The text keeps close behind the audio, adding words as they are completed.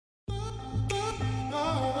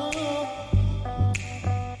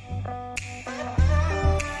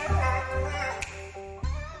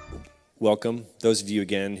welcome those of you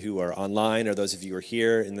again who are online, or those of you who are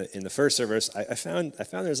here in the first service. I found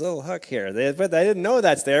there's a little hook here, but I didn't know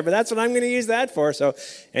that's there. But that's what I'm going to use that for. So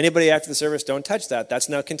anybody after the service, don't touch that. That's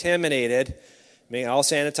now contaminated. I'll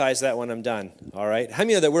sanitize that when I'm done. All right. How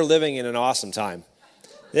many know that we're living in an awesome time?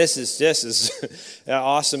 This is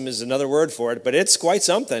awesome is another word for it, but it's quite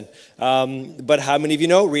something. But how many of you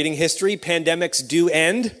know, reading history, pandemics do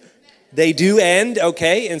end? They do end,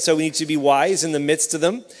 okay? And so we need to be wise in the midst of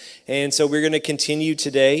them. And so we're going to continue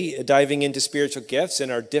today diving into spiritual gifts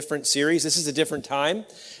in our different series. This is a different time.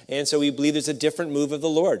 And so we believe there's a different move of the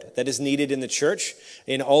Lord that is needed in the church,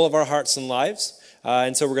 in all of our hearts and lives.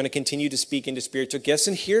 And so we're going to continue to speak into spiritual gifts.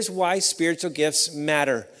 And here's why spiritual gifts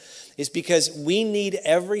matter. Is because we need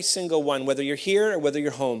every single one, whether you're here or whether you're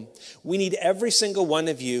home. We need every single one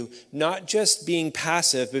of you, not just being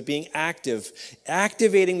passive, but being active,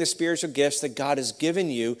 activating the spiritual gifts that God has given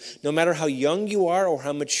you, no matter how young you are or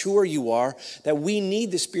how mature you are, that we need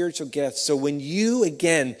the spiritual gifts. So when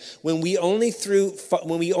we only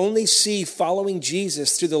see following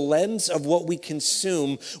Jesus through the lens of what we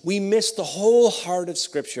consume, we miss the whole heart of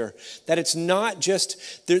Scripture. That it's not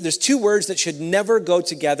just, there's two words that should never go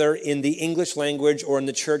together in the English language or in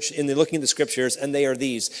the church, in the looking at the Scriptures, and they are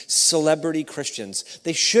these: celebrity Christians.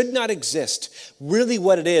 They should not exist. Really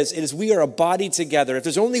what it is we are a body together. If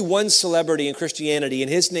there's only one celebrity in Christianity,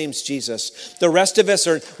 and his name's Jesus, the rest of us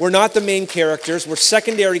we're not the main characters, we're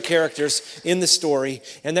secondary characters in the story,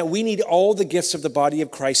 and that we need all the gifts of the body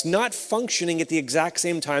of Christ, not functioning at the exact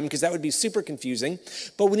same time, because that would be super confusing,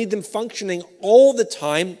 but we need them functioning all the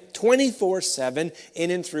time, 24/7,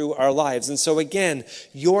 in and through our lives. And so again,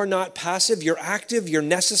 you're not passive, you're active, you're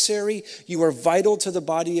necessary, you are vital to the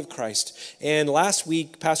body of Christ. And last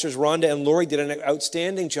week, Pastors Rhonda and Lori did an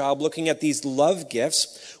outstanding job looking at these love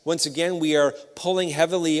gifts. Once again, we are pulling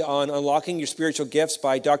heavily on Unlocking Your Spiritual Gifts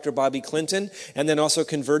by Dr. Bobby Clinton, and then also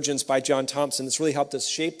Convergence by John Thompson. It's really helped us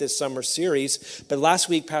shape this summer series. But last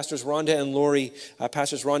week, Pastors Rhonda and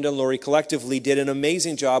Lori collectively did an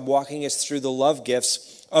amazing job walking us through the love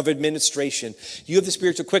gifts of administration. You have the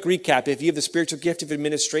spiritual, quick recap, if you have the spiritual gift of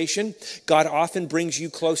administration, God often brings you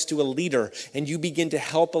close to a leader, and you begin to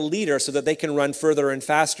help a leader so that they can run further and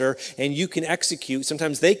faster, and you can execute.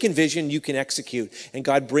 Sometimes they can vision, you can execute, and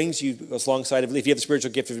God brings you alongside of, if you have the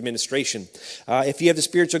spiritual gift of administration. If you have the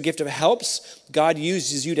spiritual gift of helps, God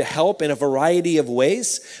uses you to help in a variety of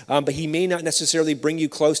ways, but he may not necessarily bring you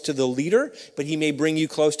close to the leader, but he may bring you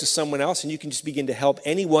close to someone else, and you can just begin to help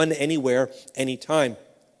anyone, anywhere, anytime.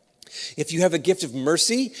 If you have a gift of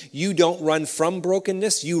mercy, you don't run from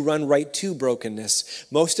brokenness, you run right to brokenness.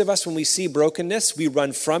 Most of us, when we see brokenness, we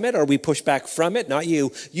run from it or we push back from it. Not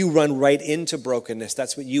you. You run right into brokenness.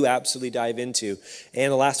 That's what you absolutely dive into.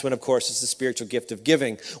 And the last one, of course, is the spiritual gift of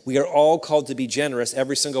giving. We are all called to be generous.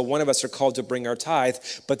 Every single one of us are called to bring our tithe,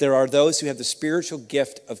 but there are those who have the spiritual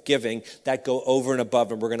gift of giving that go over and above,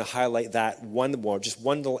 and we're going to highlight that one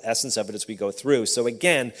little essence of it as we go through. So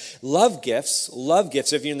again, love gifts.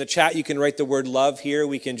 If you're in the chat, you can write the word love here.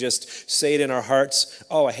 We can just say it in our hearts.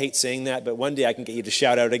 Oh, I hate saying that, but one day I can get you to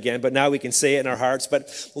shout out again. But now we can say it in our hearts.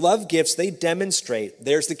 But love gifts, they demonstrate.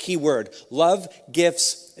 There's the key word. Love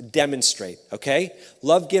gifts demonstrate, okay?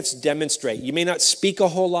 Love gifts demonstrate. You may not speak a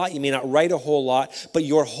whole lot, you may not write a whole lot, but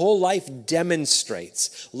your whole life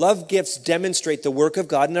demonstrates. Love gifts demonstrate the work of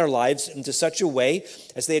God in our lives into such a way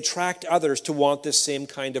as they attract others to want this same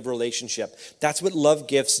kind of relationship. That's what love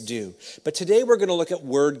gifts do. But today we're going to look at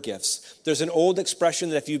word gifts. There's an old expression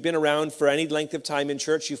that if you've been around for any length of time in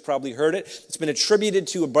church, you've probably heard it. It's been attributed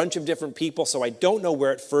to a bunch of different people, so I don't know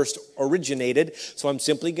where it first originated. So I'm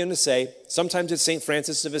simply going to say, sometimes it's St.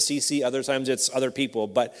 Francis of Assisi, other times it's other people.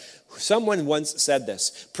 But someone once said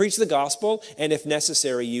this: preach the gospel, and if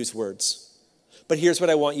necessary, use words. But here's what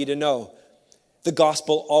I want you to know. The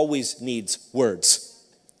gospel always needs words.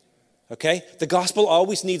 Okay? The gospel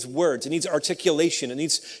always needs words. It needs articulation. It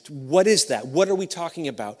needs, what is that? What are we talking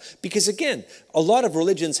about? Because again, a lot of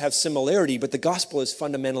religions have similarity, but the gospel is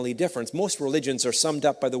fundamentally different. Most religions are summed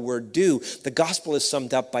up by the word do. The gospel is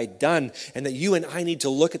summed up by done. And that you and I need to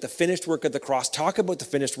look at the finished work of the cross, talk about the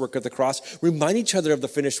finished work of the cross, remind each other of the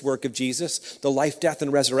finished work of Jesus, the life, death,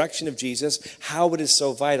 and resurrection of Jesus, how it is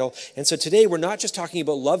so vital. And so today we're not just talking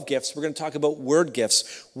about love gifts. We're going to talk about word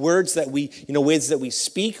gifts, words that we, ways that we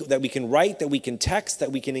speak, that we can can write, that we can text,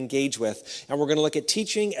 that we can engage with. And we're going to look at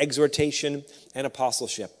teaching, exhortation, and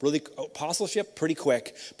apostleship. Really, apostleship, pretty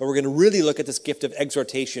quick, but we're going to really look at this gift of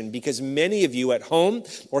exhortation because many of you at home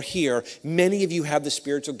or here, many of you have the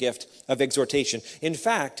spiritual gift of exhortation. In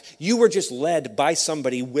fact, you were just led by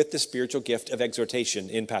somebody with the spiritual gift of exhortation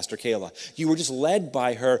in Pastor Kayla. You were just led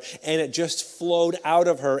by her, and it just flowed out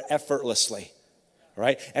of her effortlessly.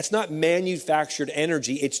 Right? It's not manufactured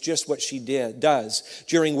energy. It's just what she does.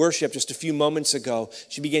 During worship just a few moments ago,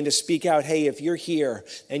 she began to speak out, hey, if you're here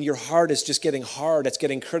and your heart is just getting hard, it's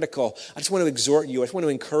getting critical, I just want to exhort you. I just want to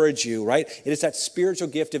encourage you, right? It is that spiritual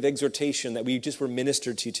gift of exhortation that we just were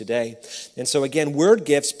ministered to today. And so again, word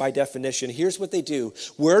gifts by definition, here's what they do.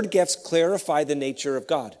 Word gifts clarify the nature of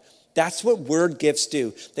God. That's what word gifts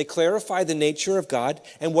do. They clarify the nature of God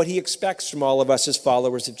and what he expects from all of us as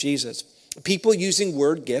followers of Jesus. People using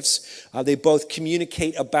word gifts, they both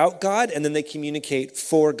communicate about God and then they communicate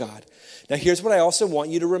for God. Now, here's what I also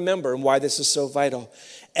want you to remember and why this is so vital.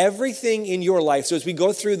 Everything in your life, so as we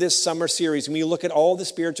go through this summer series and we look at all the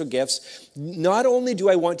spiritual gifts, not only do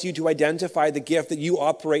I want you to identify the gift that you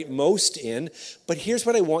operate most in, but here's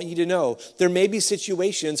what I want you to know. There may be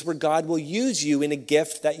situations where God will use you in a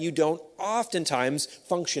gift that you don't oftentimes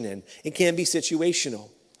function in. It can be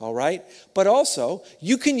situational. All right? But also,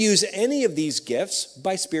 you can use any of these gifts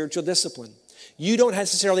by spiritual discipline. You don't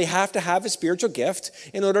necessarily have to have a spiritual gift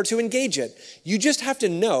in order to engage it. You just have to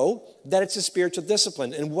know that it's a spiritual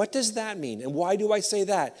discipline. And what does that mean? And why do I say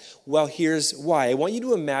that? Well, here's why. I want you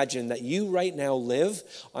to imagine that you right now live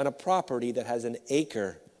on a property that has an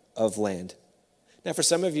acre of land. Now, for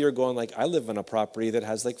some of you are going like, I live on a property that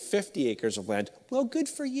has like 50 acres of land. Well, good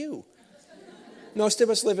for you. Most of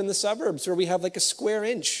us live in the suburbs where we have like a square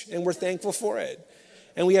inch and we're thankful for it.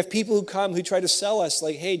 And we have people who come who try to sell us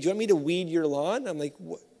like, hey, do you want me to weed your lawn? I'm like,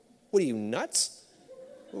 what are you, nuts?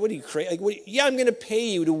 What are you crazy? Like, yeah, I'm going to pay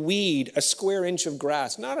you to weed a square inch of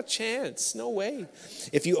grass. Not a chance. No way.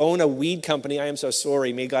 If you own a weed company, I am so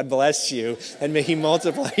sorry. May God bless you and may he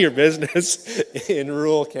multiply your business in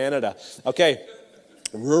rural Canada. Okay.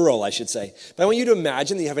 Rural, I should say. But I want you to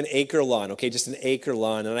imagine that you have an acre lawn, okay, just an acre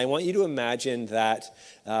lawn. And I want you to imagine that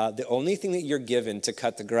the only thing that you're given to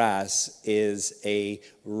cut the grass is a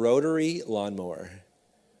rotary lawnmower.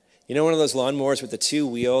 You know, one of those lawnmowers with the two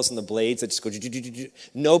wheels and the blades that just go,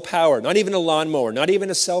 no power, not even a lawnmower, not even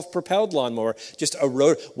a self-propelled lawnmower, just a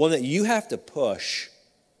one that you have to push.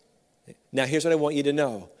 Now, here's what I want you to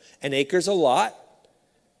know. An acre's a lot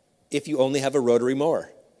if you only have a rotary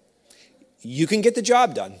mower. You can get the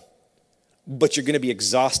job done, but you're going to be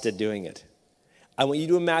exhausted doing it. I want you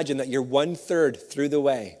to imagine that you're 1/3 through the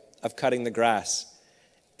way of cutting the grass,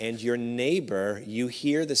 and your neighbor, you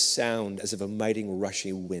hear the sound as of a mighty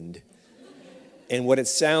rushing wind. And what it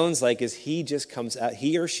sounds like is he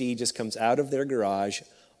or she just comes out of their garage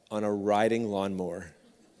on a riding lawnmower.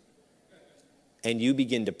 And you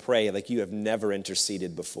begin to pray like you have never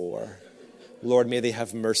interceded before. Lord, may they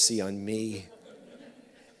have mercy on me.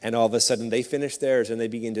 And all of a sudden they finish theirs and they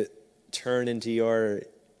begin to turn into your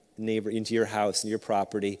neighbor, into your house and your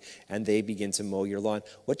property, and they begin to mow your lawn.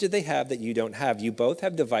 What do they have that you don't have? You both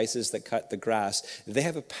have devices that cut the grass. They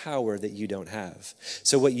have a power that you don't have.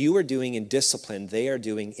 So what you are doing in discipline, they are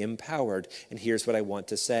doing empowered. And here's what I want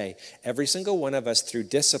to say. Every single one of us through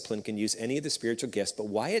discipline can use any of the spiritual gifts, but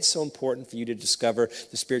why it's so important for you to discover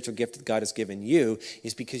the spiritual gift that God has given you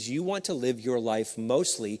is because you want to live your life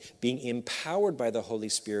mostly being empowered by the Holy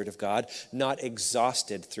Spirit of God, not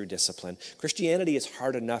exhausted through discipline. Christianity is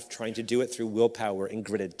hard enough trying to do it through willpower and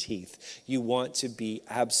gritted teeth. You want to be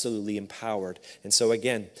absolutely empowered. And so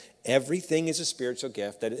again, everything is a spiritual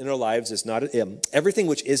gift that in our lives is not everything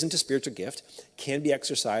which isn't a spiritual gift can be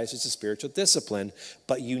exercised as a spiritual discipline,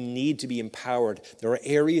 but you need to be empowered. There are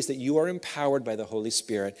areas that you are empowered by the Holy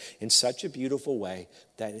Spirit in such a beautiful way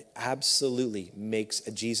that it absolutely makes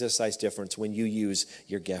a Jesus-sized difference when you use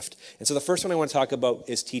your gift. And so the first one I want to talk about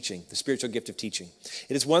is teaching, the spiritual gift of teaching.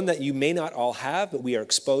 It is one that you may not all have, but we are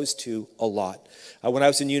exposed to a lot. When I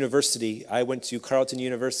was in university, I went to Carleton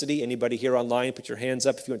University. Anybody here online, put your hands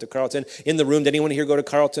up if you went to Carleton. In the room, did anyone here go to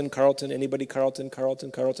Carleton? Carleton, anybody? Carleton?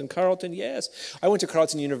 Yes. I went to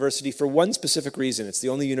Carleton University for one specific reason. It's the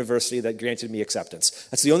only university that granted me acceptance.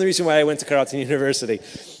 That's the only reason why I went to Carleton University.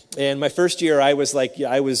 And my first year, I was like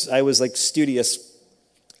studious.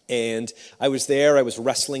 And I was there, I was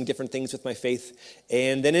wrestling different things with my faith.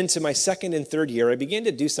 And then into my second and third year, I began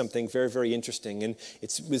to do something very, very interesting. And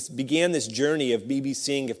it began this journey of me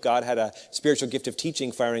seeing if God had a spiritual gift of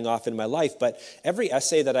teaching firing off in my life. But every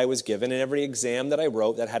essay that I was given and every exam that I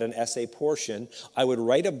wrote that had an essay portion, I would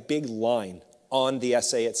write a big line on the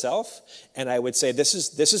essay itself, and I would say this is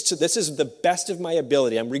the best of my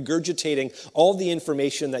ability. I'm regurgitating all the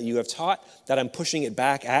information that you have taught, that I'm pushing it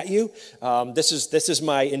back at you. This is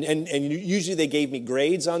my, and usually they gave me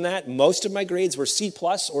grades on that. Most of my grades were C+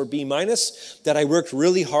 or B-, that I worked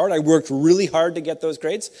really hard. I worked really hard to get those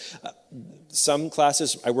grades. Some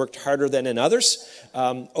classes I worked harder than in others.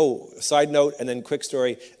 Side note, and then quick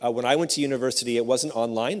story. When I went to university, it wasn't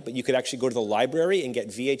online, but you could actually go to the library and get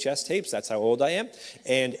VHS tapes. That's how old I am.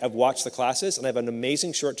 And I've watched the classes, and I have an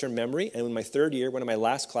amazing short-term memory. And in my third year, one of my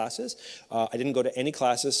last classes, I didn't go to any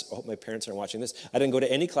classes. I hope my parents aren't watching this. I didn't go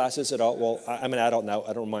to any classes at all. Well, I'm an adult now.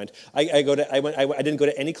 I don't mind. I didn't go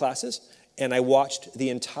to any classes, and I watched the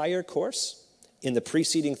entire course. In the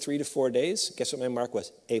preceding 3 to 4 days, guess what my mark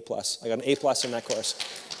was? A+. I got an A+ in that course.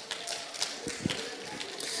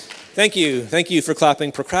 Thank you. Thank you for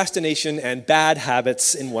clapping procrastination and bad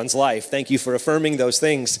habits in one's life. Thank you for affirming those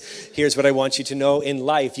things. Here's what I want you to know. In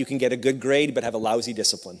life, you can get a good grade but have a lousy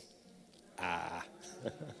discipline.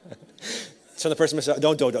 Turn the person aside.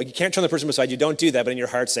 Don't. You can't turn the person aside. You don't do that, but in your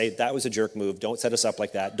heart say, that was a jerk move. Don't set us up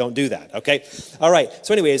like that. Don't do that, okay? All right.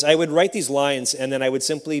 So anyways, I would write these lines, and then I would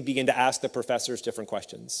simply begin to ask the professors different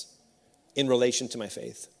questions in relation to my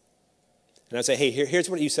faith. And I'd say, hey, here's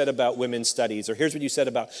what you said about women's studies, or here's what you said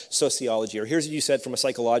about sociology, or here's what you said from a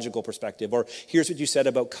psychological perspective, or here's what you said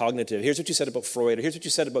about cognitive, here's what you said about Freud, or here's what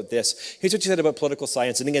you said about this, here's what you said about political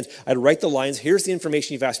science. And again, I'd write the lines, here's the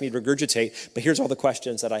information you've asked me to regurgitate, but here's all the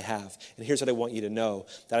questions that I have. And here's what I want you to know,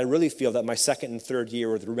 that I really feel that my second and third year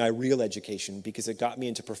were my real education, because it got me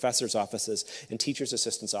into professors' offices and teachers'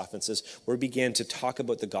 assistants' offices, where we began to talk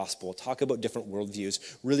about the gospel, talk about different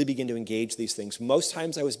worldviews, really begin to engage these things. Most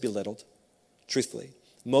times I was belittled. Truthfully,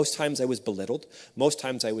 most times I was belittled. Most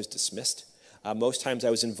times I was dismissed. Most times I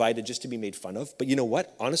was invited just to be made fun of. But you know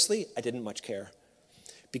what? Honestly, I didn't much care.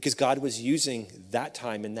 Because God was using that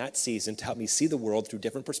time and that season to help me see the world through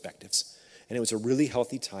different perspectives. And it was a really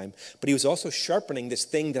healthy time. But he was also sharpening this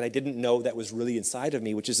thing that I didn't know that was really inside of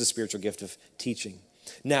me, which is the spiritual gift of teaching.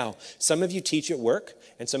 Now, some of you teach at work,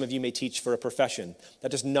 and some of you may teach for a profession. That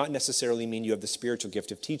does not necessarily mean you have the spiritual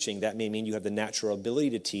gift of teaching. That may mean you have the natural ability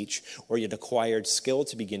to teach, or you had acquired skill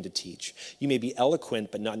to begin to teach. You may be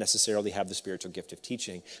eloquent, but not necessarily have the spiritual gift of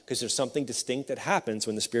teaching, because there's something distinct that happens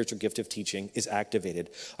when the spiritual gift of teaching is activated.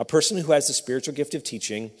 A person who has the spiritual gift of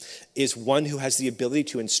teaching is one who has the ability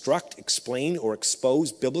to instruct, explain, or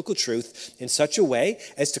expose biblical truth in such a way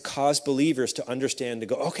as to cause believers to understand, to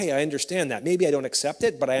go, okay, I understand that. Maybe I don't accept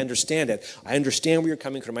it, but I understand it. I understand where you're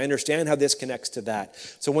coming from. I understand how this connects to that.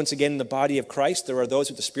 So once again, in the body of Christ, there are those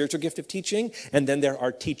with the spiritual gift of teaching, and then there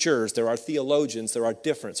are teachers, there are theologians, there are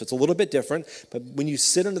different. So it's a little bit different, but when you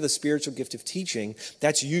sit under the spiritual gift of teaching,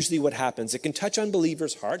 that's usually what happens. It can touch on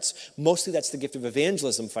believers' hearts. Mostly that's the gift of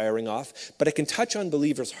evangelism firing off, but it can touch on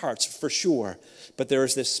believers' hearts for sure. But there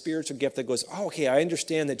is this spiritual gift that goes, oh, okay, I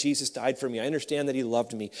understand that Jesus died for me. I understand that he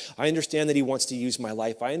loved me. I understand that he wants to use my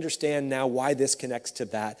life. I understand now why this connects to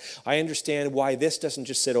that. I understand why this doesn't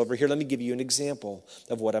just sit over here. Let me give you an example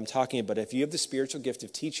of what I'm talking about. If you have the spiritual gift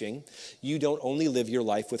of teaching, you don't only live your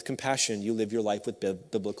life with compassion. You live your life with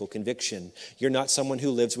biblical conviction. You're not someone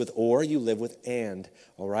who lives with or, you live with and,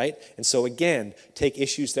 all right? And so again, take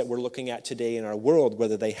issues that we're looking at today in our world,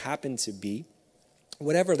 whether they happen to be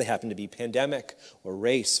whatever they happen to be, pandemic or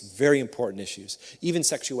race, very important issues. Even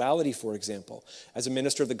sexuality, for example. As a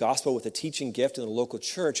minister of the gospel with a teaching gift in a local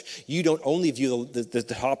church, you don't only view the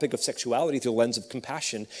topic of sexuality through the lens of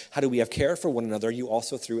compassion. How do we have care for one another? You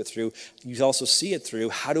also see it through,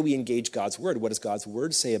 how do we engage God's word? What does God's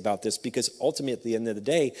word say about this? Because ultimately, at the end of the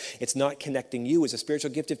day, it's not connecting you as a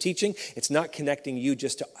spiritual gift of teaching. It's not connecting you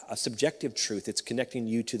just to a subjective truth. It's connecting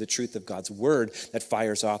you to the truth of God's word that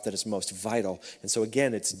fires off, that is most vital. And so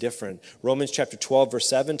again, it's different. Romans chapter 12, verse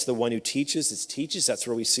 7, to the one who teaches, it teaches. That's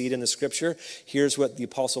where we see it in the scripture. Here's what the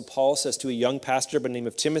Apostle Paul says to a young pastor by the name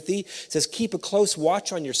of Timothy. He says, keep a close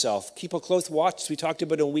watch on yourself. Keep a close watch, as we talked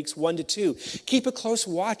about in weeks 1 to 2. Keep a close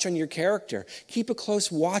watch on your character. Keep a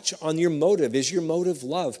close watch on your motive. Is your motive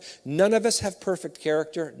love? None of us have perfect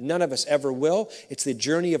character. None of us ever will. It's the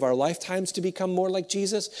journey of our lifetimes to become more like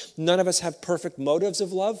Jesus. None of us have perfect motives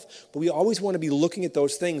of love, but we always want to be looking at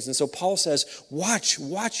those things. And so Paul says,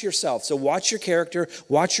 watch yourself. So watch your character,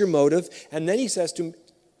 watch your motive. And then he says to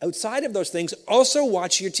outside of those things, also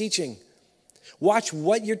watch your teaching. Watch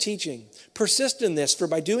what you're teaching. Persist in this, for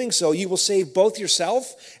by doing so, you will save both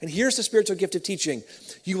yourself. And here's the spiritual gift of teaching.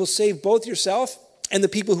 You will save both yourself and the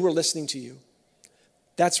people who are listening to you.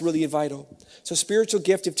 That's really vital. So spiritual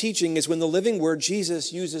gift of teaching is when the living word,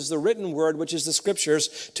 Jesus, uses the written word, which is the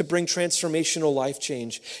scriptures, to bring transformational life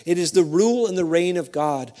change. It is the rule and the reign of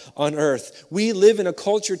God on earth. We live in a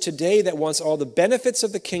culture today that wants all the benefits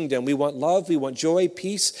of the kingdom. We want love, we want joy,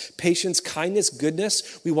 peace, patience, kindness,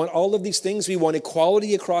 goodness. We want all of these things. We want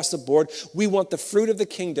equality across the board. We want the fruit of the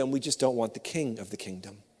kingdom. We just don't want the king of the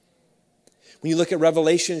kingdom. When you look at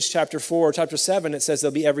Revelations chapter 4, chapter 7, it says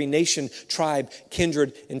there'll be every nation, tribe,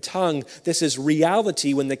 kindred, and tongue. This is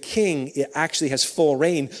reality when the king actually has full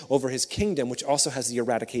reign over his kingdom, which also has the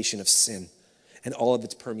eradication of sin and all of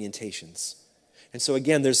its permutations. And so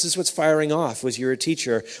again, this is what's firing off was you're a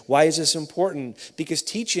teacher. Why is this important? Because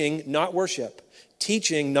teaching, not worship.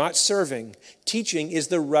 Teaching, not serving. Teaching is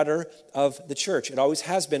the rudder of the church. It always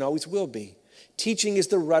has been, always will be. Teaching is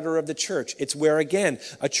the rudder of the church. It's where, again,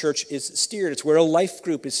 a church is steered. It's where a life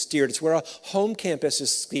group is steered. It's where a home campus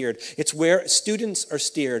is steered. It's where students are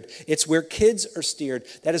steered. It's where kids are steered.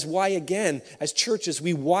 That is why, again, as churches,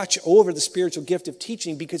 we watch over the spiritual gift of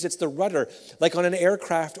teaching because it's the rudder, like on an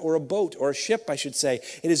aircraft or a boat or a ship, I should say.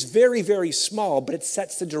 It is very, very small, but it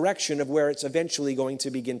sets the direction of where it's eventually going to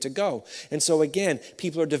begin to go. And so, again,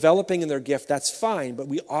 people are developing in their gift. That's fine, but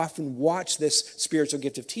we often watch this spiritual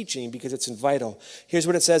gift of teaching because it's vital. Here's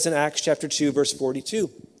what it says in Acts chapter 2, verse 42.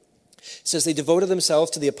 It says they devoted themselves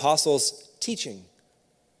to the apostles' teaching.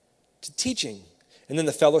 To teaching. And then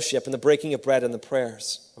the fellowship and the breaking of bread and the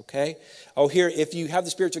prayers. Okay? Oh, here, if you have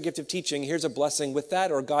the spiritual gift of teaching, here's a blessing with that,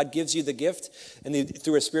 or God gives you the gift and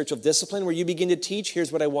through a spiritual discipline where you begin to teach,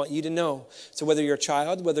 here's what I want you to know. So whether you're a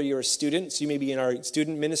child, whether you're a student, so you may be in our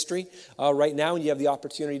student ministry right now and you have the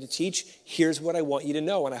opportunity to teach, here's what I want you to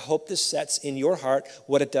know. And I hope this sets in your heart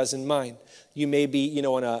what it does in mine. You may be,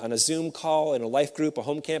 on a Zoom call, in a life group, a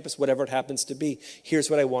home campus, whatever it happens to be. Here's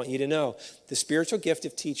what I want you to know. The spiritual gift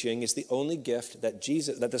of teaching is the only gift that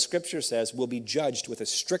the scripture says will be judged with a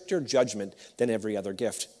stricter judgment than every other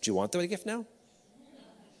gift. Do you want the gift now?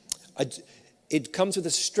 It comes with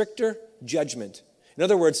a stricter judgment. In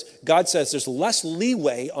other words, God says there's less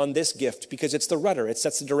leeway on this gift because it's the rudder. It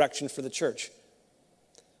sets the direction for the church.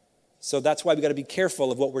 So that's why we got to be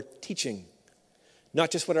careful of what we're teaching. Not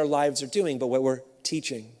just what our lives are doing, but what we're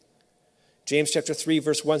teaching. James chapter 3,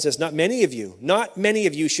 verse 1 says, not many of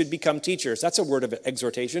you should become teachers. That's a word of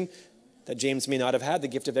exhortation that James may not have had, the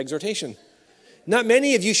gift of exhortation. Not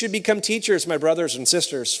many of you should become teachers, my brothers and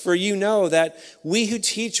sisters, for you know that we who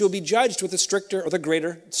teach will be judged with a stricter or the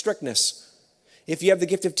greater strictness. If you have the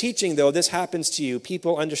gift of teaching, though, this happens to you.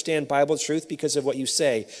 People understand Bible truth because of what you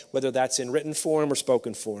say, whether that's in written form or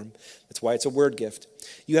spoken form. That's why it's a word gift.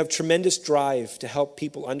 You have tremendous drive to help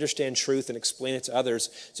people understand truth and explain it to others.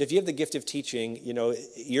 So if you have the gift of teaching,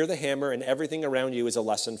 you're the hammer and everything around you is a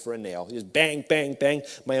lesson for a nail. You just bang, bang, bang.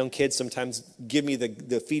 My own kids sometimes give me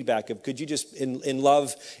the feedback of, could you just, in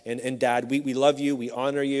love, and Dad, we love you, we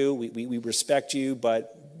honor you, we respect you,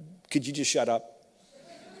 but could you just shut up?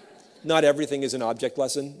 Not everything is an object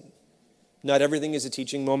lesson. Not everything is a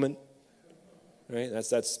teaching moment. Right?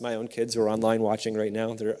 That's my own kids who are online watching right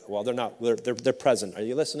now. They're not. They're present. Are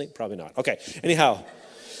you listening? Probably not. Okay. Anyhow,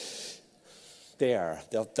 they are.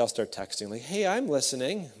 They'll start texting like, "Hey, I'm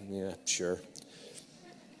listening." Yeah, sure.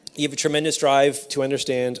 You have a tremendous drive to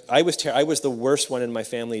understand. I was the worst one in my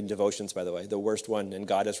family in devotions, by the way, the worst one, and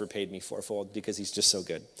God has repaid me fourfold because He's just so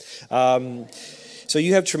good. So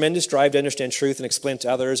you have tremendous drive to understand truth and explain it to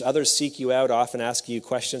others. Others seek you out, often ask you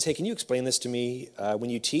questions. Hey, can you explain this to me? When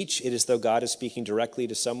you teach, it is though God is speaking directly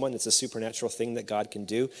to someone. It's a supernatural thing that God can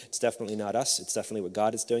do. It's definitely not us. It's definitely what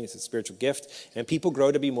God is doing. It's a spiritual gift. And people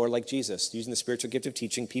grow to be more like Jesus. Using the spiritual gift of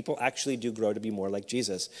teaching, people actually do grow to be more like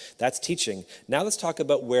Jesus. That's teaching. Now let's talk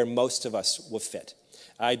about where most of us will fit.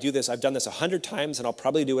 I've done this 100 times, and I'll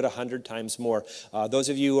probably do it 100 times more. Those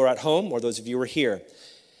of you who are at home or those of you who are here,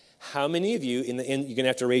 how many of you, you're going to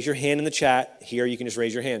have to raise your hand in the chat. Here, you can just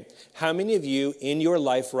raise your hand. How many of you in your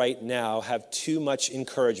life right now have too much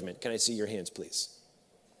encouragement? Can I see your hands, please?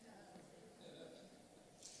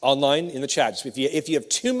 Online, in the chat. If you have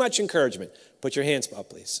too much encouragement, put your hands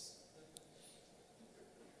up, please.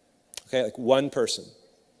 Okay, like one person.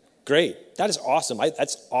 Great. That is awesome.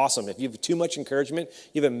 That's awesome. If you have too much encouragement,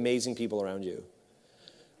 you have amazing people around you.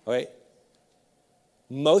 All right?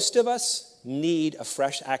 Most of us need a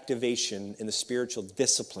fresh activation in the spiritual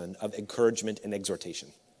discipline of encouragement and exhortation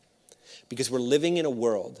because we're living in a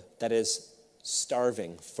world that is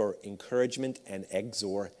starving for encouragement and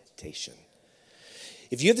exhortation.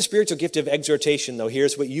 If you have the spiritual gift of exhortation, though,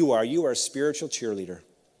 here's what you are. You are a spiritual cheerleader.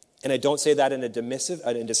 And I don't say that in a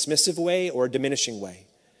dismissive way or a diminishing way.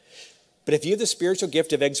 But if you have the spiritual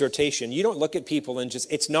gift of exhortation, you don't look at people and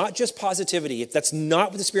it's not just positivity. That's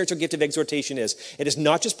not what the spiritual gift of exhortation is. It is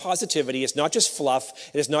not just positivity. It's not just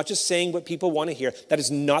fluff. It is not just saying what people want to hear. That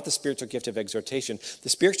is not the spiritual gift of exhortation. The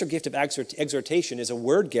spiritual gift of exhortation is a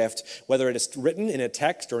word gift, whether it is written in a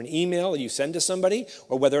text or an email you send to somebody,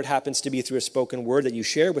 or whether it happens to be through a spoken word that you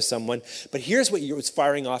share with someone. But here's what's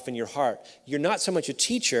firing off in your heart. You're not so much a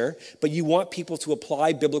teacher, but you want people to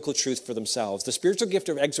apply biblical truth for themselves. The spiritual gift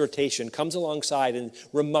of exhortation comes alongside and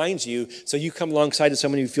reminds you, so you come alongside of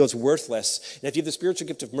someone who feels worthless. And if you have the spiritual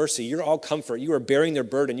gift of mercy, you're all comfort. You are bearing their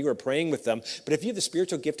burden. You are praying with them. But if you have the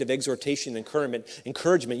spiritual gift of exhortation and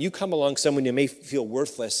encouragement, you come along someone who may feel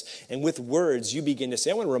worthless, and with words, you begin to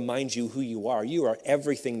say, I want to remind you who you are. You are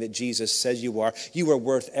everything that Jesus says you are. You are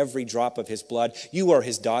worth every drop of his blood. You are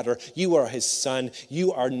his daughter. You are his son.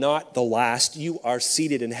 You are not the last. You are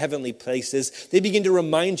seated in heavenly places. They begin to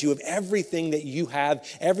remind you of everything that you have,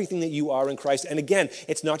 everything that you are in Christ. And again,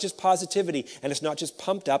 it's not just positivity, and it's not just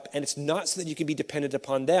pumped up, and it's not so that you can be dependent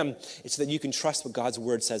upon them. It's so that you can trust what God's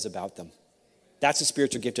word says about them. That's a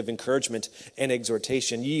spiritual gift of encouragement and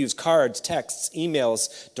exhortation. You use cards, texts,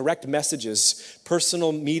 emails, direct messages,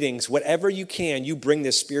 personal meetings, whatever you can, you bring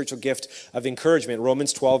this spiritual gift of encouragement.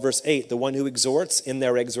 Romans 12, verse 8, the one who exhorts in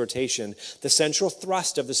their exhortation. The central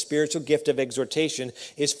thrust of the spiritual gift of exhortation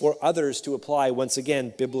is for others to apply, once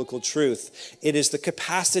again, biblical truth. It is the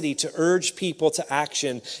capacity to urge people to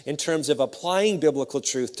action in terms of applying biblical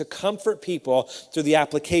truth, to comfort people through the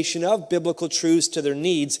application of biblical truths to their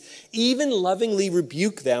needs, even lovingly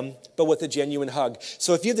rebuke them, but with a genuine hug.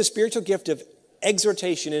 So if you have the spiritual gift of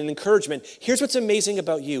exhortation and encouragement, here's what's amazing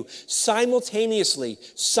about you. Simultaneously,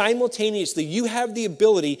 you have the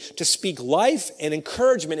ability to speak life and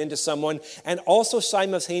encouragement into someone and also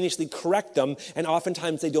simultaneously correct them, and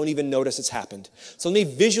oftentimes they don't even notice it's happened. So let me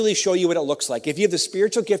visually show you what it looks like. If you have the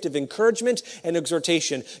spiritual gift of encouragement and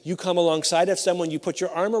exhortation, you come alongside of someone, you put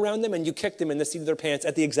your arm around them, and you kick them in the seat of their pants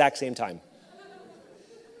at the exact same time.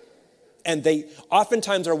 And they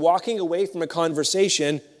oftentimes are walking away from a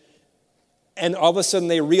conversation, and all of a sudden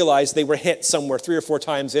they realize they were hit somewhere 3 or 4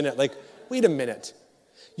 times in it. Like, wait a minute.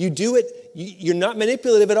 You do it, you're not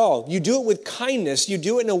manipulative at all. You do it with kindness. You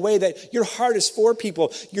do it in a way that your heart is for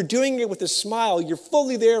people. You're doing it with a smile. You're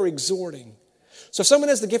fully there exhorting. So if someone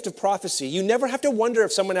has the gift of prophecy, you never have to wonder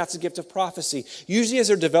if someone has the gift of prophecy. Usually as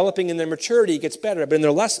they're developing in their maturity, it gets better. But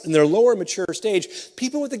in their lower mature stage,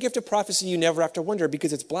 people with the gift of prophecy, you never have to wonder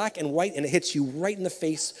because it's black and white and it hits you right in the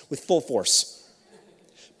face with full force.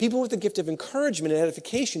 People with the gift of encouragement and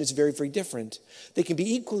edification is very, very different. They can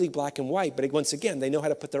be equally black and white, but once again, they know how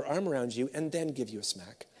to put their arm around you and then give you a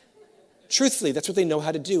smack. Truthfully, that's what they know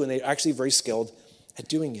how to do, and they're actually very skilled at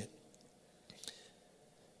doing it.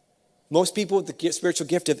 Most people with the spiritual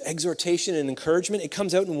gift of exhortation and encouragement, it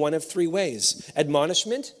comes out in one of 3 ways.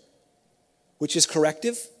 Admonishment, which is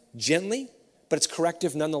corrective, gently, but it's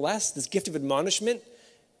corrective nonetheless. This gift of admonishment,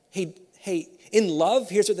 hey, in love,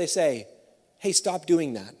 here's what they say. Hey, stop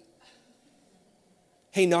doing that.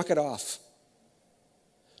 Hey, knock it off.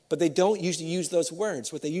 But they don't usually use those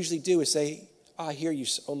words. What they usually do is say, I hear you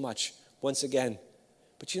so much, once again.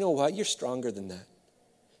 But you know what? You're stronger than that.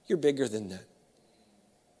 You're bigger than that.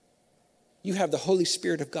 You have the Holy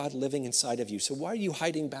Spirit of God living inside of you. So why are you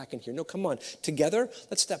hiding back in here? No, come on. Together,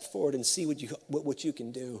 let's step forward and see what you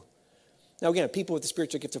can do. Now, again, people with the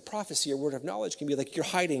spiritual gift of prophecy or word of knowledge can be like, you're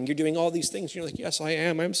hiding. You're doing all these things. You're like, yes, I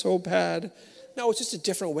am. I'm so bad. No, it's just a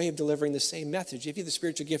different way of delivering the same message. You have the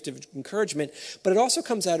spiritual gift of encouragement, but it also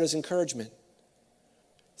comes out as encouragement.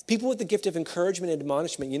 People with the gift of encouragement and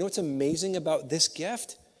admonishment, you know what's amazing about this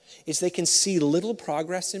gift? Is they can see little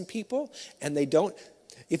progress in people, and they don't.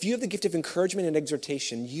 If you have the gift of encouragement and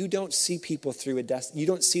exhortation, you don't see people through you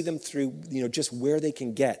don't see them through, just where they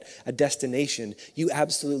can get a destination. You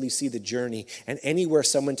absolutely see the journey. And anywhere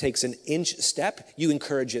someone takes an inch step, you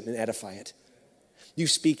encourage it and edify it. You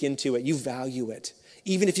speak into it. You value it.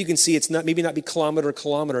 Even if you can see it's not, maybe not be kilometer to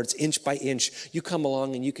kilometer, it's inch by inch. You come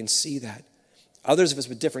along and you can see that. Others of us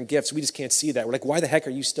with different gifts, we just can't see that. We're like, why the heck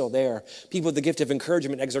are you still there? People with the gift of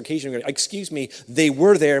encouragement, exhortation, excuse me, they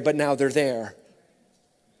were there, but now they're there.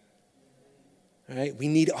 Right? We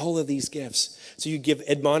need all of these gifts. So you give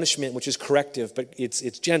admonishment, which is corrective, but it's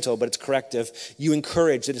gentle, but it's corrective. You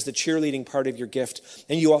encourage, that is the cheerleading part of your gift.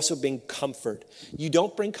 And you also bring comfort. You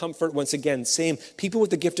don't bring comfort, once again, same. People with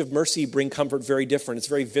the gift of mercy bring comfort very different. It's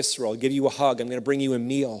very visceral. I'll give you a hug. I'm going to bring you a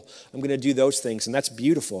meal. I'm going to do those things. And that's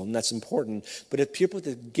beautiful and that's important. But if people with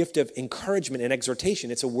the gift of encouragement and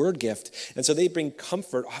exhortation, it's a word gift. And so they bring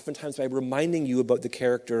comfort oftentimes by reminding you about the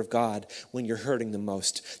character of God when you're hurting the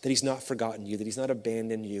most, that he's not forgotten you, that he's not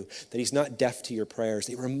abandoned you, that he's not deaf to your prayers.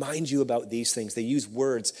 They remind you about these things. They use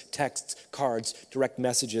words, texts, cards, direct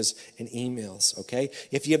messages, and emails, okay?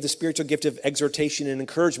 If you have the spiritual gift of exhortation and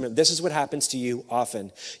encouragement, this is what happens to you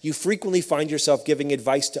often. You frequently find yourself giving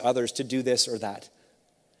advice to others to do this or that.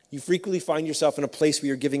 You frequently find yourself in a place where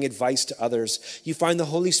you're giving advice to others. You find the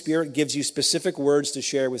Holy Spirit gives you specific words to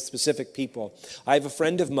share with specific people. I have a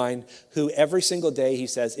friend of mine who every single day, he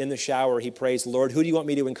says, in the shower, he prays, Lord, who do you want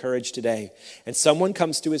me to encourage today? And someone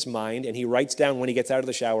comes to his mind, and he writes down when he gets out of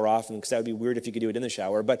the shower often, because that would be weird if you could do it in the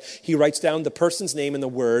shower, but he writes down the person's name and the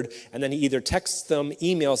word, and then he either texts them,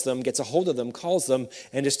 emails them, gets a hold of them, calls them,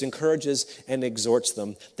 and just encourages and exhorts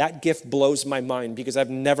them. That gift blows my mind, because I've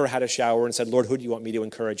never had a shower and said, Lord, who do you want me to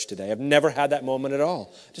encourage today? I've never had that moment at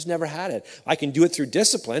all. Just never had it. I can do it through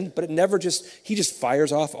discipline, but he just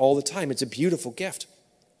fires off all the time. It's a beautiful gift.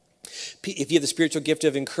 If you have the spiritual gift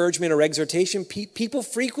of encouragement or exhortation, people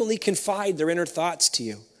frequently confide their inner thoughts to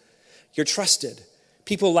you. You're trusted.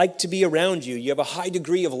 People like to be around you. You have a high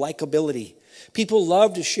degree of likability. People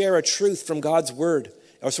love to share a truth from God's word.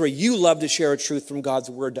 You love to share a truth from God's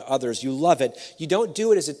word to others. You love it. You don't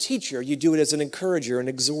do it as a teacher. You do it as an encourager, an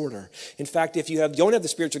exhorter. In fact, if you don't have the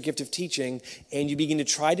spiritual gift of teaching and you begin to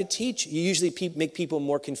try to teach, you usually make people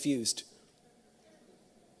more confused.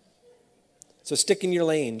 So stick in your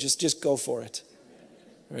lane. Just go for it.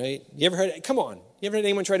 Right? You ever heard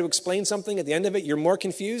anyone try to explain something at the end of it, you're more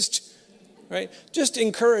confused? Right? Just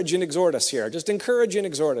encourage and exhort us here. Just encourage and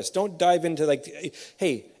exhort us. Don't dive into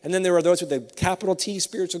hey, and then there are those with the capital T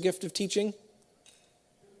spiritual gift of teaching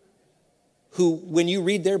who, when you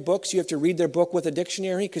read their books, you have to read their book with a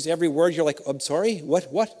dictionary because every word you're like, I'm sorry, what?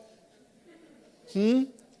 Hey,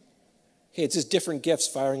 it's just different gifts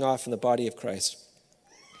firing off in the body of Christ.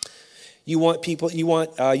 You want people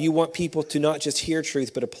to not just hear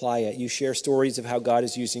truth, but apply it. You share stories of how God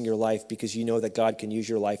is using your life because you know that God can use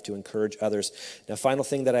your life to encourage others. Now, final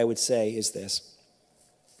thing that I would say is this.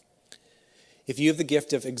 If you have the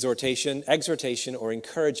gift of exhortation or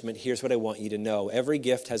encouragement, here's what I want you to know. Every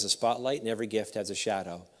gift has a spotlight and every gift has a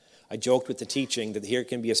shadow. I joked with the teaching that here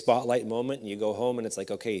can be a spotlight moment and you go home and it's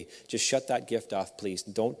like, okay, just shut that gift off, please.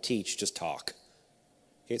 Don't teach, just talk.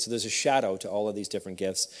 Okay, so there's a shadow to all of these different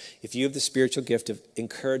gifts. If you have the spiritual gift of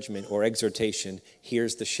encouragement or exhortation,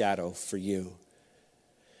 here's the shadow for you.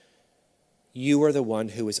 You are the one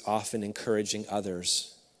who is often encouraging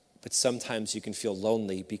others, but sometimes you can feel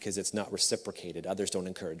lonely because it's not reciprocated. Others don't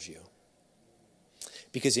encourage you.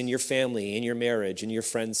 Because in your family, in your marriage, in your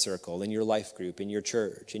friend circle, in your life group, in your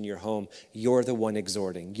church, in your home, you're the one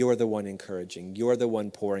exhorting, you're the one encouraging, you're the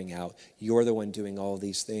one pouring out, you're the one doing all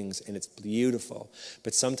these things, and it's beautiful.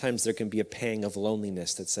 But sometimes there can be a pang of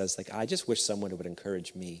loneliness that says, I just wish someone would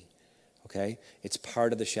encourage me. Okay? It's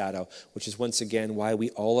part of the shadow, which is once again why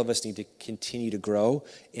all of us need to continue to grow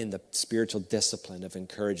in the spiritual discipline of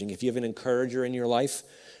encouraging. If you have an encourager in your life,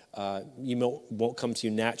 won't come to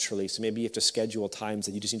you naturally, so maybe you have to schedule times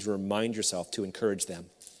that you just need to remind yourself to encourage them,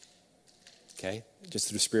 okay? Just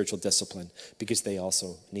through spiritual discipline, because they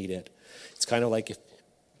also need it. It's kind of like,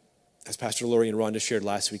 as Pastor Lori and Rhonda shared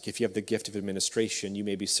last week, if you have the gift of administration, you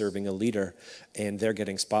may be serving a leader, and they're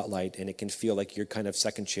getting spotlight, and it can feel like you're kind of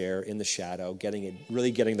second chair in the shadow,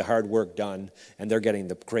 really getting the hard work done, and they're getting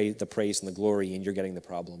the praise and the glory, and you're getting the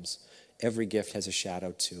problems. Every gift has a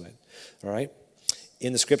shadow to it, all right?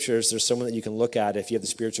 In the scriptures, there's someone that you can look at if you have the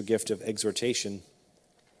spiritual gift of exhortation,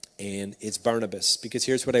 and it's Barnabas. Because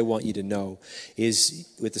here's what I want you to know,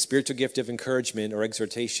 is with the spiritual gift of encouragement or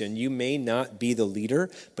exhortation, you may not be the leader,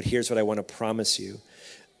 but here's what I want to promise you.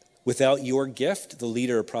 Without your gift, the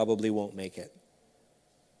leader probably won't make it.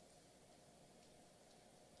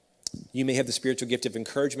 You may have the spiritual gift of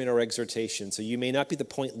encouragement or exhortation, so you may not be the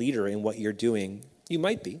point leader in what you're doing. You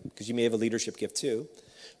might be, because you may have a leadership gift too.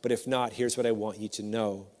 But if not, here's what I want you to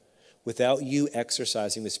know. Without you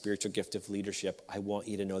exercising the spiritual gift of leadership, I want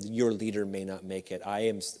you to know that your leader may not make it.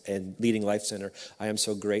 And leading Life Center, I am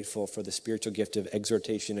so grateful for the spiritual gift of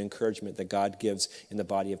exhortation and encouragement that God gives in the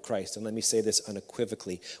body of Christ. And let me say this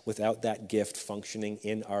unequivocally. Without that gift functioning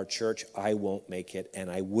in our church, I won't make it, and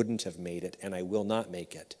I wouldn't have made it, and I will not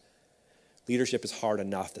make it. Leadership is hard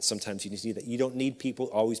enough that sometimes you need that. You don't need people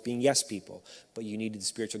always being yes people, but you need the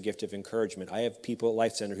spiritual gift of encouragement. I have people at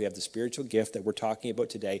Life Center who have the spiritual gift that we're talking about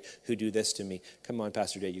today who do this to me. Come on,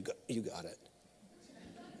 Pastor Day, you got it.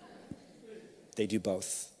 They do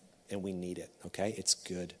both, and we need it, okay? It's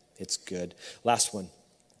good. It's good. Last one.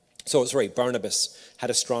 Barnabas had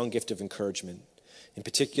a strong gift of encouragement. In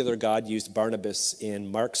particular, God used Barnabas in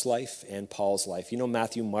Mark's life and Paul's life. You know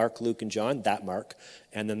Matthew, Mark, Luke, and John? That Mark.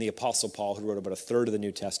 And then the Apostle Paul, who wrote about a third of the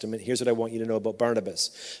New Testament. Here's what I want you to know about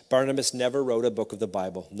Barnabas. Barnabas never wrote a book of the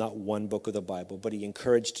Bible, not one book of the Bible, but he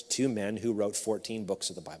encouraged two men who wrote 14 books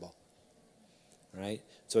of the Bible. Right?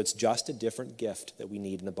 So it's just a different gift that we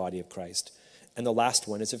need in the body of Christ. And the last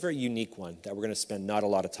one is a very unique one that we're going to spend not a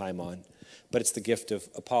lot of time on, but it's the gift of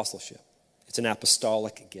apostleship. It's an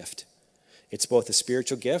apostolic gift. It's both a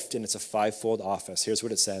spiritual gift and it's a fivefold office. Here's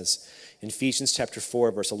what it says in Ephesians chapter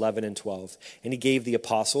 4, verse 11 and 12. And he gave the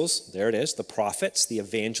apostles, there it is, the prophets, the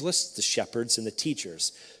evangelists, the shepherds, and the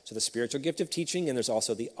teachers. So the spiritual gift of teaching, and there's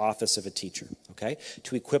also the office of a teacher, okay?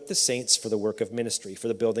 To equip the saints for the work of ministry, for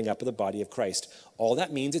the building up of the body of Christ. All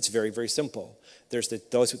that means it's very, very simple. There's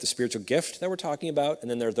those with the spiritual gift that we're talking about,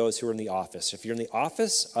 and then there are those who are in the office. If you're in the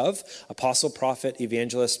office of apostle, prophet,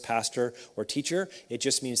 evangelist, pastor, or teacher, it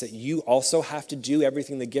just means that you also have to do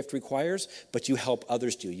everything the gift requires, but you help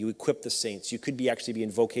others do. You equip the saints. You could actually be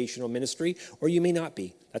in vocational ministry, or you may not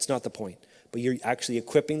be. That's not the point. But you're actually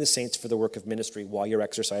equipping the saints for the work of ministry while you're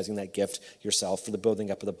exercising that gift yourself for the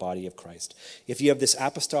building up of the body of Christ. If you have this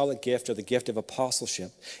apostolic gift or the gift of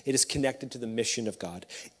apostleship, it is connected to the mission of God.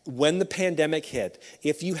 When the pandemic hit,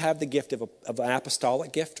 if you have the gift of an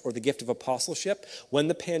apostolic gift or the gift of apostleship, when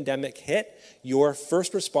the pandemic hit, your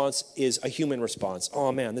first response is a human response.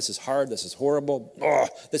 Oh man, this is hard, this is horrible, oh,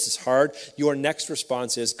 this is hard. Your next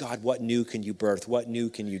response is, God, what new can you birth? What new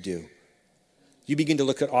can you do? You begin to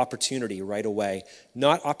look at opportunity right away.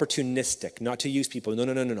 Not opportunistic, not to use people.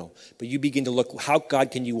 No. But you begin to look, how,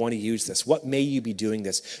 God, can you want to use this? What may you be doing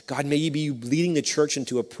this? God, may you be leading the church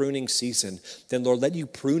into a pruning season. Then, Lord, let you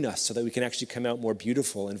prune us so that we can actually come out more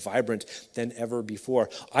beautiful and vibrant than ever before.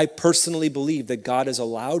 I personally believe that God has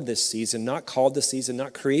allowed this season, not called this season,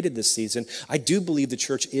 not created this season. I do believe the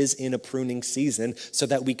church is in a pruning season so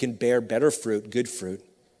that we can bear better fruit, good fruit.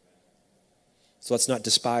 So let's not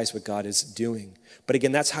despise what God is doing. But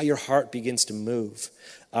again, that's how your heart begins to move.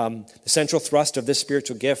 The central thrust of this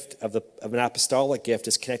spiritual gift, of an apostolic gift,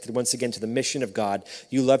 is connected once again to the mission of God.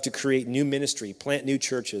 You love to create new ministry, plant new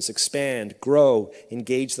churches, expand, grow,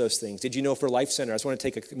 engage those things. Did you know for Life Center, I just want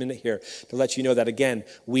to take a minute here to let you know that, again,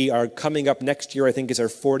 we are coming up next year, I think is our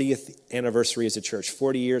 40th anniversary as a church.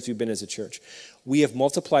 40 years we've been as a church. We have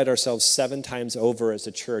multiplied ourselves 7 times over as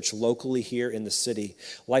a church locally here in the city.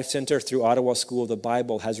 Life Center through Ottawa School of the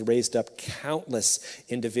Bible has raised up countless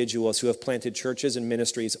individuals who have planted churches and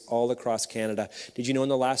ministries all across Canada. Did you know in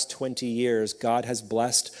the last 20 years, God has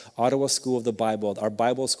blessed Ottawa School of the Bible, our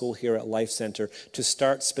Bible school here at Life Center, to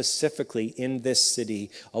start specifically in this city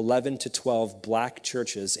 11 to 12 black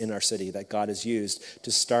churches in our city that God has used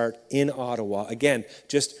to start in Ottawa. Again,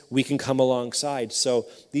 just we can come alongside. So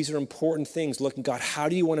these are important things. Looking, God, how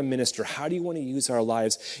do you want to minister? How do you want to use our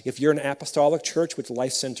lives? If you're an apostolic church, which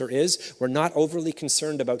Life Center is, we're not overly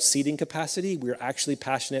concerned about seating capacity. We're actually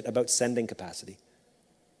passionate about sending capacity.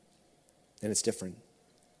 And it's different.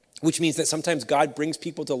 Which means that sometimes God brings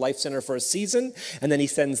people to Life Center for a season, and then he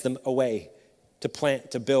sends them away to plant,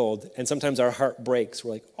 to build. And sometimes our heart breaks.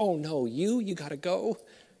 We're like, oh no, you got to go?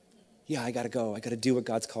 Yeah, I got to go. I got to do what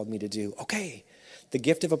God's called me to do. Okay. The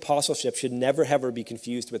gift of apostleship should never, ever be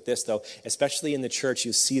confused with this, though. Especially in the church,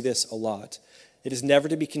 you see this a lot. It is never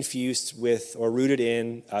to be confused with or rooted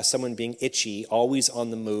in someone being itchy, always on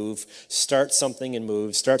the move, start something and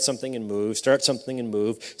move, start something and move, start something and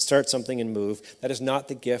move, start something and move. That is not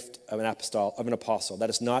the gift of an apostle. That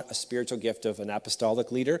is not a spiritual gift of an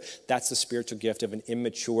apostolic leader. That's the spiritual gift of an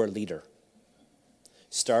immature leader.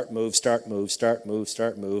 Start, move, start, move, start, move,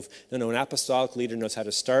 start, move. No, an apostolic leader knows how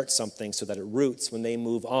to start something so that it roots. When they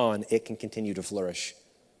move on, it can continue to flourish.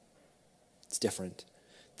 It's different.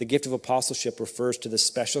 The gift of apostleship refers to the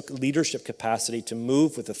special leadership capacity to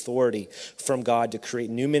move with authority from God to create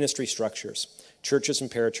new ministry structures, churches and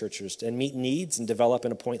parachurches, and meet needs and develop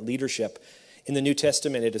and appoint leadership. In the New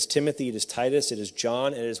Testament, it is Timothy, it is Titus, it is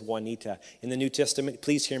John, and it is Juanita. In the New Testament,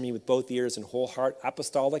 please hear me with both ears and whole heart.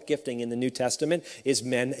 Apostolic gifting in the New Testament is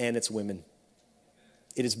men and it's women.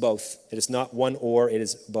 It is both. It is not one or, it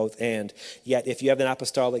is both and. Yet, if you have an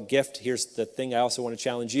apostolic gift, here's the thing I also want to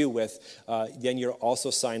challenge you with, then you're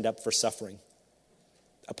also signed up for suffering.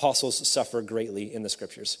 Apostles suffer greatly in the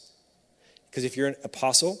scriptures. Because if you're an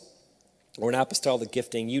apostle or an apostolic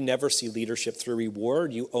gifting, you never see leadership through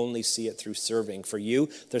reward. You only see it through serving. For you,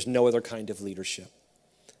 there's no other kind of leadership.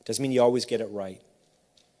 Doesn't mean you always get it right.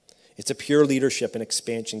 It's a pure leadership and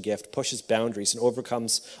expansion gift, pushes boundaries and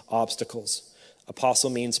overcomes obstacles. Apostle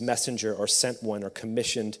means messenger or sent one or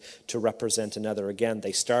commissioned to represent another. Again,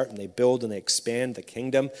 they start and they build and they expand the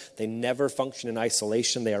kingdom. They never function in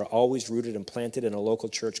isolation. They are always rooted and planted in a local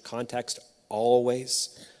church context,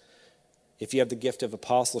 always. If you have the gift of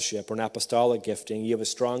apostleship or an apostolic gifting, you have a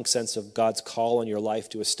strong sense of God's call on your life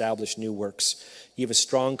to establish new works. You have a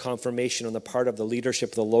strong confirmation on the part of the leadership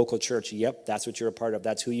of the local church. Yep, that's what you're a part of.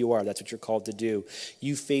 That's who you are. That's what you're called to do.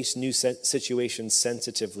 You face new situations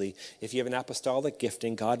sensitively. If you have an apostolic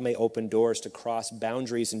gifting, God may open doors to cross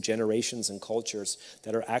boundaries and generations and cultures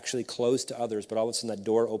that are actually closed to others, but all of a sudden that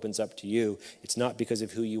door opens up to you. It's not because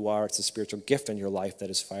of who you are. It's the spiritual gift in your life that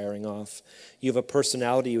is firing off. You have a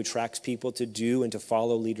personality who attracts people to do and to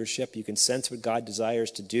follow leadership. You can sense what God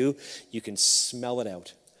desires to do. You can smell it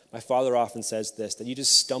out. My father often says this, that you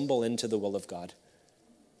just stumble into the will of God.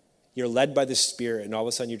 You're led by the Spirit, and all of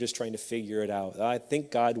a sudden you're just trying to figure it out. I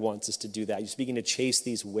think God wants us to do that. You're begin to chase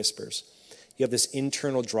these whispers. You have this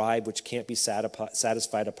internal drive which can't be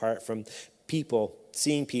satisfied apart from people,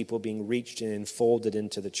 seeing people being reached and enfolded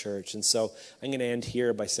into the church. And so I'm going to end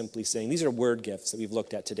here by simply saying these are word gifts that we've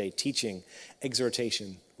looked at today: teaching,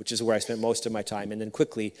 exhortation, which is where I spent most of my time, and then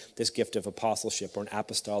quickly this gift of apostleship or an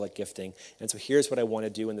apostolic gifting. And so here's what I want to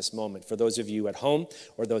do in this moment for those of you at home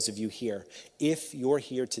or those of you here. If you're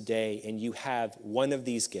here today and you have one of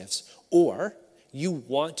these gifts or you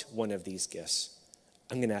want one of these gifts,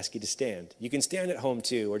 I'm going to ask you to stand. You can stand at home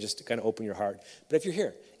too, or just kind of open your heart. But if you're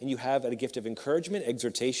here and you have a gift of encouragement,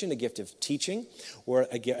 exhortation, a gift of teaching, or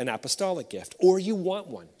an apostolic gift, or you want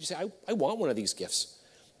one, you say, I want one of these gifts,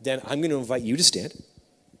 then I'm going to invite you to stand.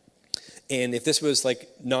 And if this was like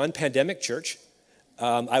non-pandemic church,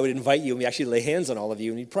 I would invite you and we actually lay hands on all of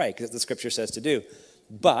you and we pray, because the scripture says to do.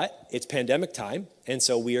 But it's pandemic time, and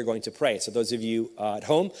so we are going to pray. So those of you at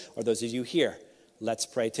home or those of you here, let's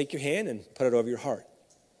pray. Take your hand and put it over your heart.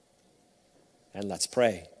 And let's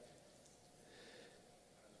pray.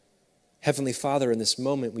 Heavenly Father, in this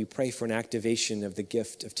moment, we pray for an activation of the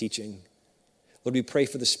gift of teaching. Lord, we pray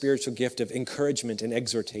for the spiritual gift of encouragement and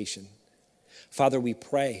exhortation. Father, we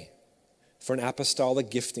pray for an apostolic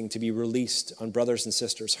gifting to be released on brothers and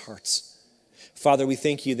sisters' hearts. Father, we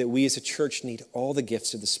thank you that we as a church need all the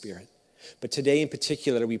gifts of the Spirit. But today in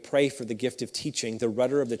particular, we pray for the gift of teaching, the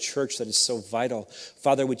rudder of the church that is so vital.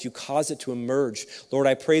 Father, would you cause it to emerge? Lord,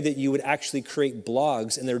 I pray that you would actually create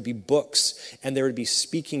blogs, and there would be books, and there would be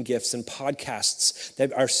speaking gifts and podcasts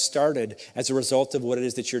that are started as a result of what it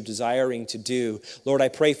is that you're desiring to do. Lord, I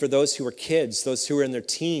pray for those who are kids, those who are in their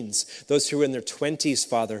teens, those who are in their 20s,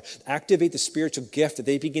 Father. Activate the spiritual gift that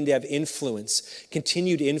they begin to have influence,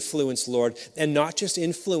 continued influence, Lord, and not just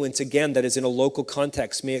influence, again, that is in a local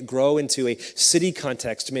context. May it grow into a city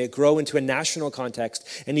context. May it grow into a national context.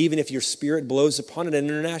 And even if your Spirit blows upon it, an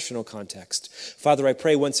international context. Father, I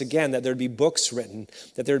pray once again that there would be books written,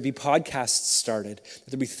 that there would be podcasts started, that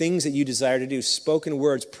there would be things that you desire to do, spoken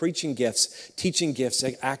words, preaching gifts, teaching gifts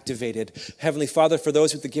activated. Heavenly Father, for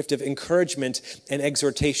those with the gift of encouragement and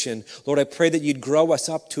exhortation, Lord, I pray that you'd grow us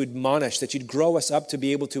up to admonish, that you'd grow us up to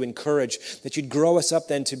be able to encourage, that you'd grow us up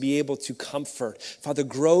then to be able to comfort. Father,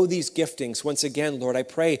 grow these giftings. Once again, Lord, I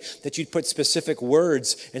pray that you'd put specific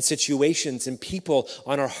words and situations and people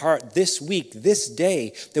on our heart this week, this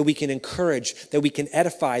day, that we can encourage, that we can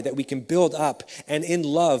edify, that we can build up, and in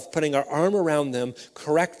love, putting our arm around them,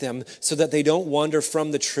 correct them so that they don't wander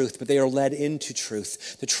from the truth, but they are led into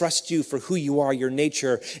truth, to trust you for who you are, your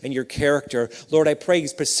nature and your character. Lord, I pray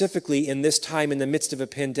specifically in this time, in the midst of a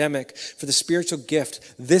pandemic, for the spiritual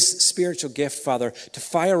gift, this spiritual gift, Father, to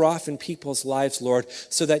fire off in people's lives, Lord,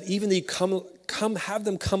 so that even the have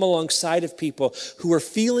them come alongside of people who are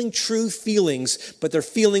feeling true feelings, but their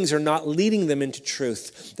feelings are not leading them into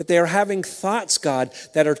truth. That they are having thoughts, God,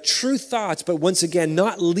 that are true thoughts, but once again,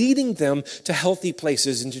 not leading them to healthy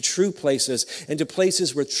places, into true places, and to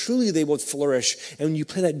places where truly they will flourish. And when you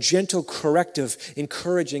play that gentle, corrective,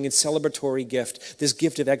 encouraging, and celebratory gift, this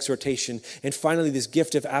gift of exhortation, and finally this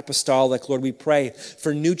gift of apostolic, Lord, we pray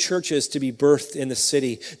for new churches to be birthed in the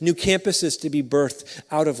city, new campuses to be birthed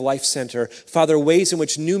out of Life Center. Father, ways in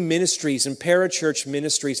which new ministries and parachurch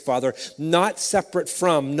ministries, Father, not separate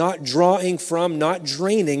from, not drawing from, not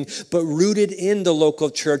draining, but rooted in the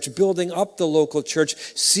local church, building up the local church,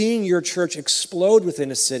 seeing your church explode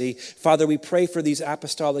within a city. Father, we pray for these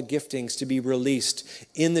apostolic giftings to be released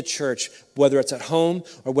in the church, whether it's at home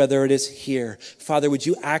or whether it is here. Father, would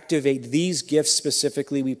you activate these gifts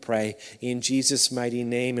specifically, we pray, in Jesus' mighty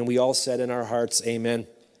name. And we all said in our hearts, amen.